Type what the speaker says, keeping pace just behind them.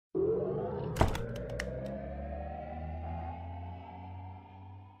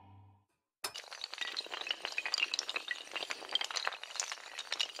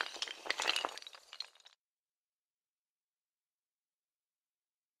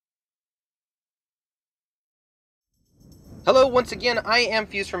Hello, once again, I am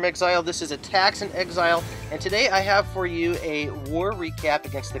Fuzed from Exile. This is Attacks in Exile, and today I have for you a war recap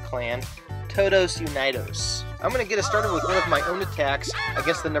against the clan, Todos, Unidos. I'm going to get us started with one of my own attacks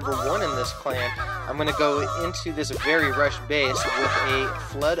against the number 1 in this clan. I'm going to go into this very rushed base with a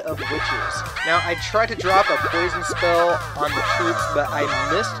flood of witches. Now, I tried to drop a poison spell on the troops, but I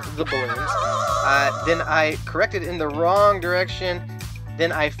missed the balloons. Then I corrected in the wrong direction.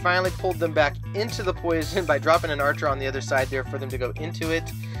 Then I finally pulled them back into the poison by dropping an archer on the other side there for them to go into it.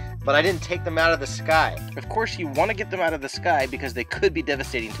 But I didn't take them out of the sky. Of course, you want to get them out of the sky because they could be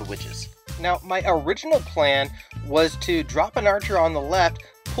devastating to witches. Now, my original plan was to drop an archer on the left,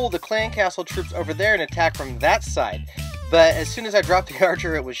 pull the clan castle troops over there and attack from that side. But as soon as I dropped the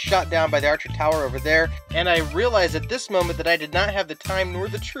archer, it was shot down by the archer tower over there, and I realized at this moment that I did not have the time nor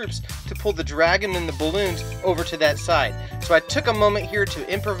the troops to pull the dragon and the balloons over to that side. So I took a moment here to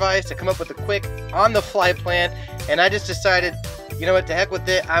improvise, to come up with a quick, on-the-fly plan, and I just decided, you know what, to heck with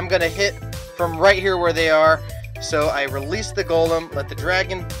it, I'm going to hit from right here where they are. So I released the golem, let the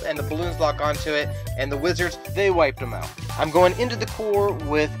dragon and the balloons lock onto it, and the wizards, they wiped them out. I'm going into the core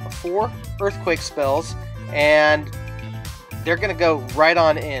with 4 earthquake spells, and they're going to go right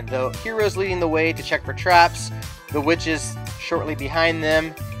on in. The heroes leading the way to check for traps, the witches shortly behind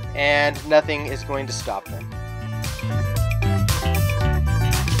them, and nothing is going to stop them.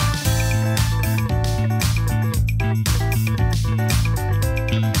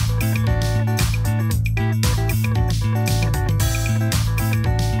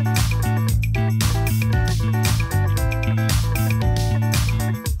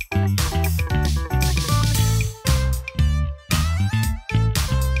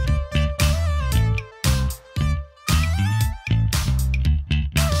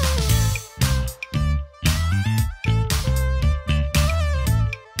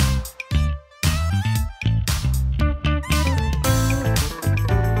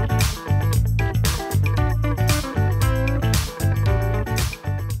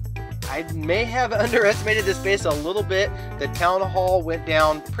 I may have underestimated this base a little bit. The town hall went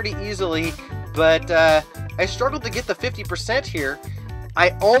down pretty easily, but I struggled to get the 50% here. I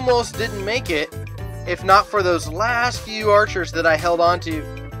almost didn't make it, if not for those last few archers that I held on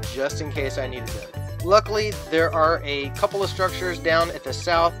to just in case I needed them. Luckily, there are a couple of structures down at the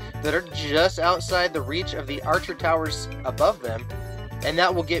south that are just outside the reach of the archer towers above them, and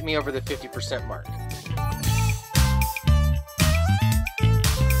that will get me over the 50% mark.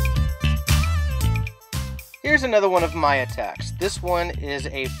 Here's another one of my attacks. This one is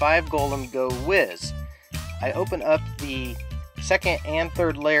a 5 golem go whiz. I open up the second and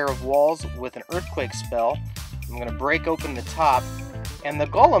third layer of walls with an earthquake spell. I'm going to break open the top, and the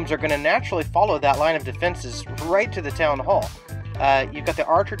golems are going to naturally follow that line of defenses right to the town hall. You've got the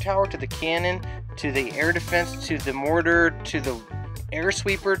archer tower to the cannon, to the air defense, to the mortar, to the air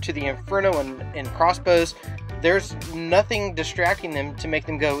sweeper, to the inferno and crossbows. There's nothing distracting them to make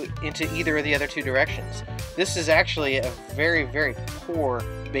them go into either of the other 2 directions. This is actually a very, very poor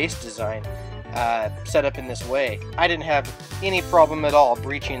base design set up in this way. I didn't have any problem at all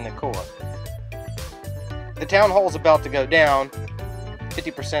breaching the core. The town hall's about to go down.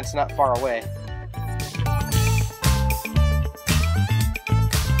 50%'s not far away.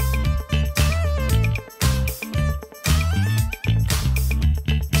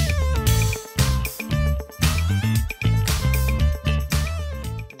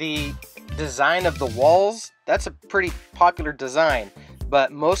 The design of the walls, that's a pretty popular design,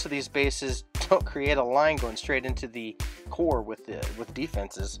 but most of these bases don't create a line going straight into the core with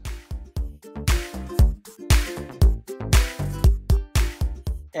defenses.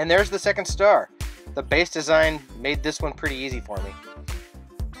 And there's the second star. The base design made this one pretty easy for me.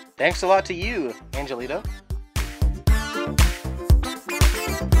 Thanks a lot to you, Angelito.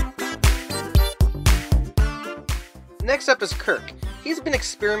 Next up is Kirk. He's been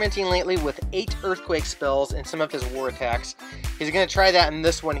experimenting lately with 8 earthquake spells in some of his war attacks. He's going to try that in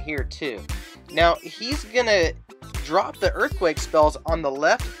this one here too. Now, he's going to drop the earthquake spells on the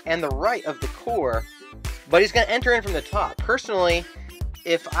left and the right of the core, but he's going to enter in from the top. Personally,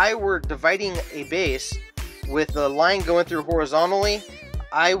 if I were dividing a base with the line going through horizontally,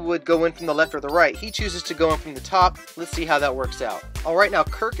 I would go in from the left or the right. He chooses to go in from the top. Let's see how that works out. Alright, now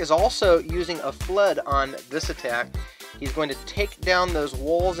Kirk is also using a flood on this attack. He's going to take down those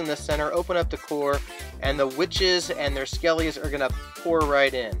walls in the center, open up the core, and the witches and their skellies are going to pour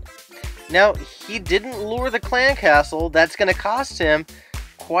right in. Now, he didn't lure the clan castle. That's going to cost him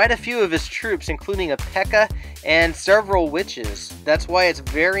quite a few of his troops, including a P.E.K.K.A. and several witches. That's why it's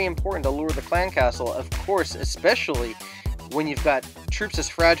very important to lure the clan castle, of course, especially when you've got troops as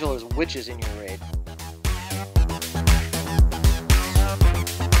fragile as witches in your raid.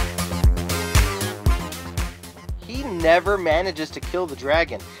 never manages to kill the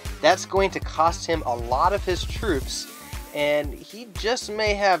dragon, that's going to cost him a lot of his troops, and he just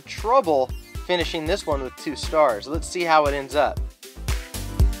may have trouble finishing this one with 2 stars. Let's see how it ends up.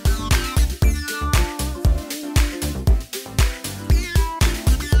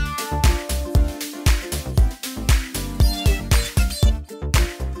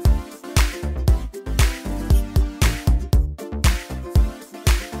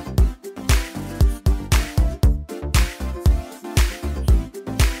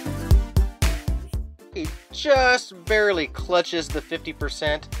 He just barely clutches the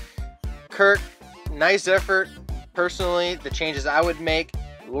 50%. Kirk, nice effort. Personally, the changes I would make: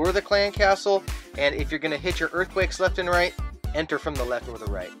 lower the clan castle, and if you're going to hit your earthquakes left and right, enter from the left or the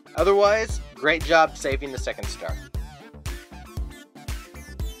right. Otherwise, great job saving the 2nd star.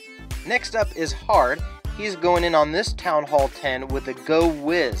 Next up is Hard. He's going in on this Town Hall 10 with a Go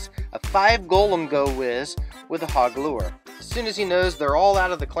Whiz, a 5 golem Go Whiz with a Hog Lure. As soon as he knows they're all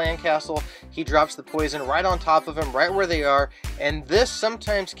out of the clan castle, he drops the poison right on top of them, right where they are, and this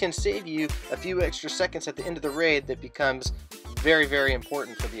sometimes can save you a few extra seconds at the end of the raid that becomes very, very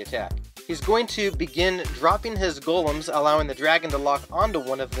important for the attack. He's going to begin dropping his golems, allowing the dragon to lock onto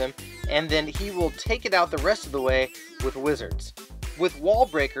one of them, and then he will take it out the rest of the way with wizards. With wall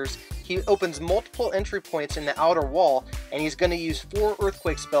breakers, he opens multiple entry points in the outer wall, and he's going to use 4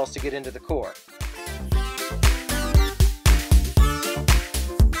 earthquake spells to get into the core.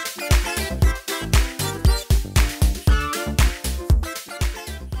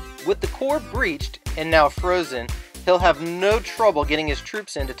 With the core breached and now frozen, he'll have no trouble getting his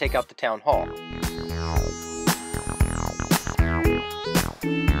troops in to take out the town hall.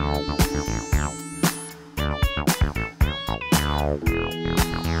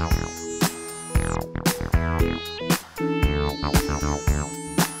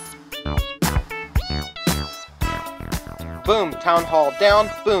 Boom, town hall down,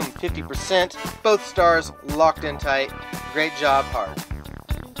 boom, 50%, both stars locked in tight. Great job, Hard.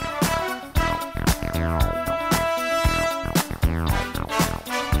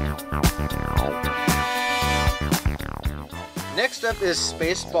 Next up is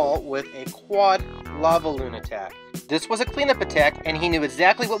Spaceball with a quad lava loon attack. This was a cleanup attack, and he knew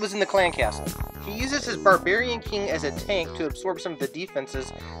exactly what was in the clan castle. He uses his Barbarian King as a tank to absorb some of the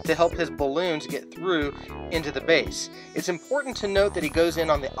defenses to help his balloons get through into the base. It's important to note that he goes in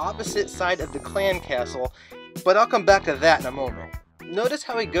on the opposite side of the clan castle, but I'll come back to that in a moment. Notice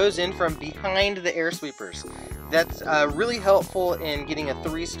how he goes in from behind the air sweepers. That's really helpful in getting a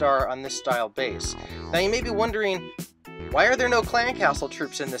 3-star on this style base. Now you may be wondering, why are there no clan castle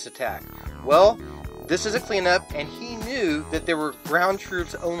troops in this attack? Well, this is a cleanup, and he knew that there were ground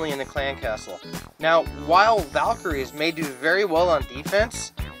troops only in the clan castle. Now, while Valkyries may do very well on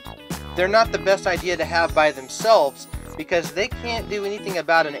defense, they're not the best idea to have by themselves because they can't do anything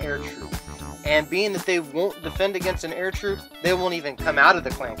about an air troop. And being that they won't defend against an air troop, they won't even come out of the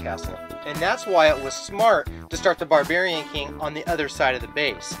clan castle. And that's why it was smart to start the Barbarian King on the other side of the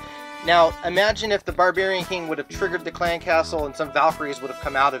base. Now, imagine if the Barbarian King would have triggered the clan castle and some Valkyries would have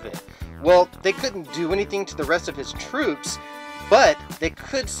come out of it. Well, they couldn't do anything to the rest of his troops, but they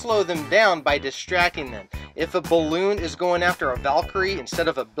could slow them down by distracting them. If a balloon is going after a Valkyrie instead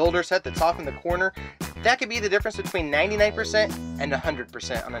of a builder set that's off in the corner, that could be the difference between 99% and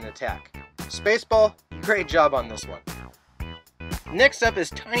 100% on an attack. Spaceball, great job on this one. Next up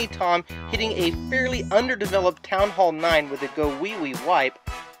is Tiny Tom hitting a fairly underdeveloped Town Hall 9 with a Go Wee Wee Wipe,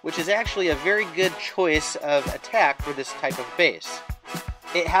 which is actually a very good choice of attack for this type of base.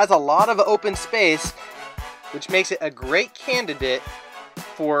 It has a lot of open space, which makes it a great candidate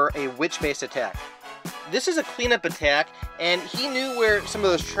for a witch-based attack. This is a cleanup attack, and he knew where some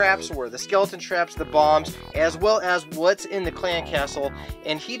of those traps were, the skeleton traps, the bombs, as well as what's in the clan castle,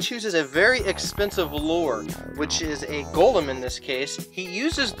 and he chooses a very expensive lure, which is a golem in this case. He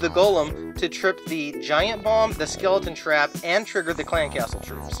uses the golem to trip the giant bomb, the skeleton trap, and trigger the clan castle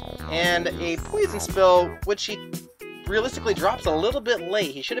troops. And a poison spell, which he realistically drops a little bit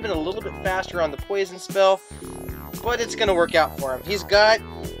late. He should have been a little bit faster on the poison spell, but it's going to work out for him. He's got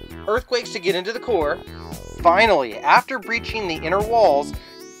earthquakes to get into the core. Finally, after breaching the inner walls,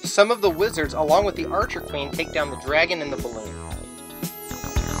 some of the wizards, along with the Archer Queen, take down the dragon and the balloon.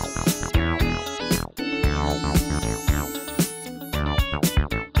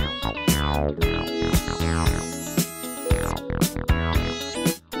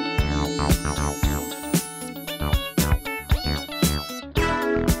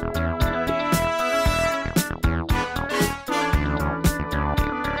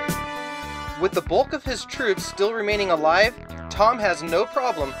 With the bulk of his troops still remaining alive, Tom has no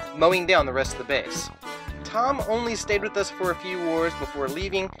problem mowing down the rest of the base. Tom only stayed with us for a few wars before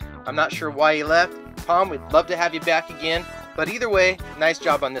leaving. I'm not sure why he left. Tom, we'd love to have you back again, but either way, nice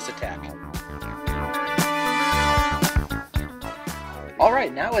job on this attack.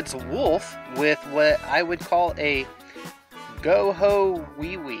 Alright, now it's Wolf with what I would call a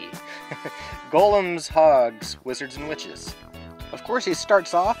go-ho-wee-wee. Golems, hogs, wizards, and witches. Of course, he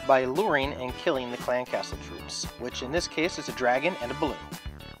starts off by luring and killing the clan castle troops, which in this case is a dragon and a balloon.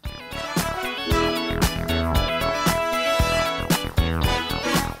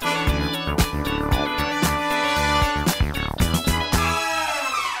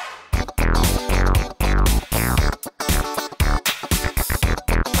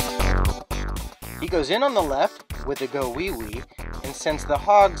 He goes in on the left with a go-wee-wee and sends the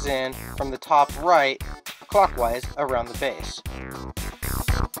hogs in from the top right clockwise around the base.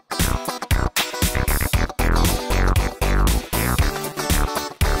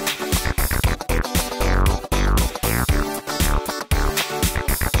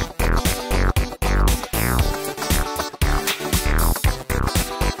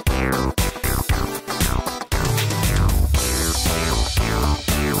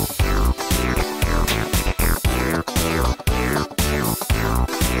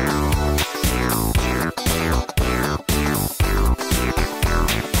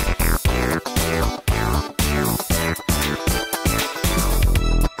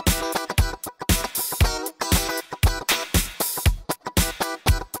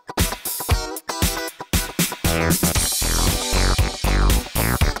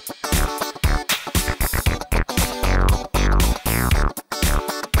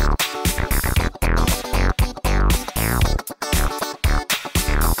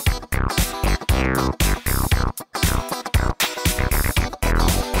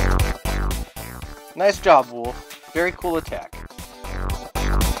 Nice job, Wolf. Very cool attack.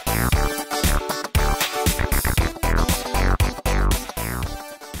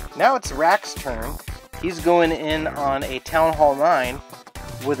 Now it's Rack's turn. He's going in on a Town Hall 9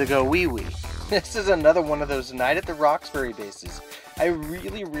 with a go-wee-wee. This is another one of those Night at the Roxbury bases. I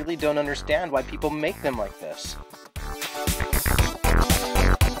really don't understand why people make them like this.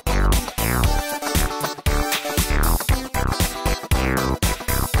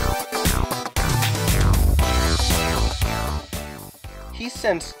 He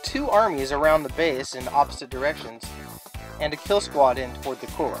sends 2 armies around the base in opposite directions and a kill squad in toward the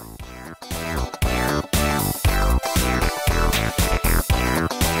core.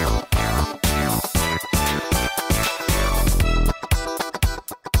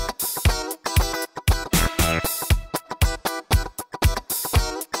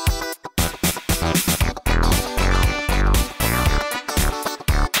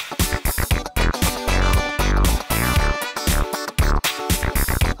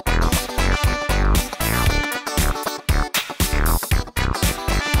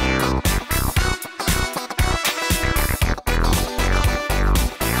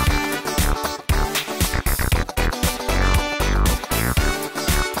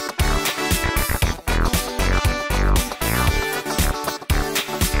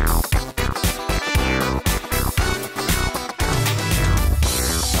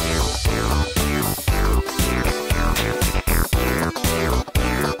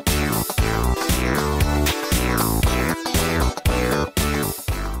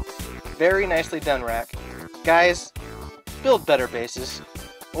 Very nicely done, Rack. Guys, build better bases.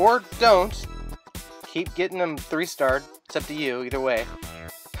 Or don't. Keep getting them 3-starred. It's up to you, either way.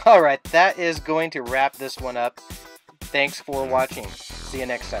 Alright, that is going to wrap this one up. Thanks for watching. See you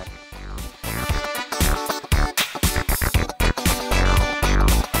next time.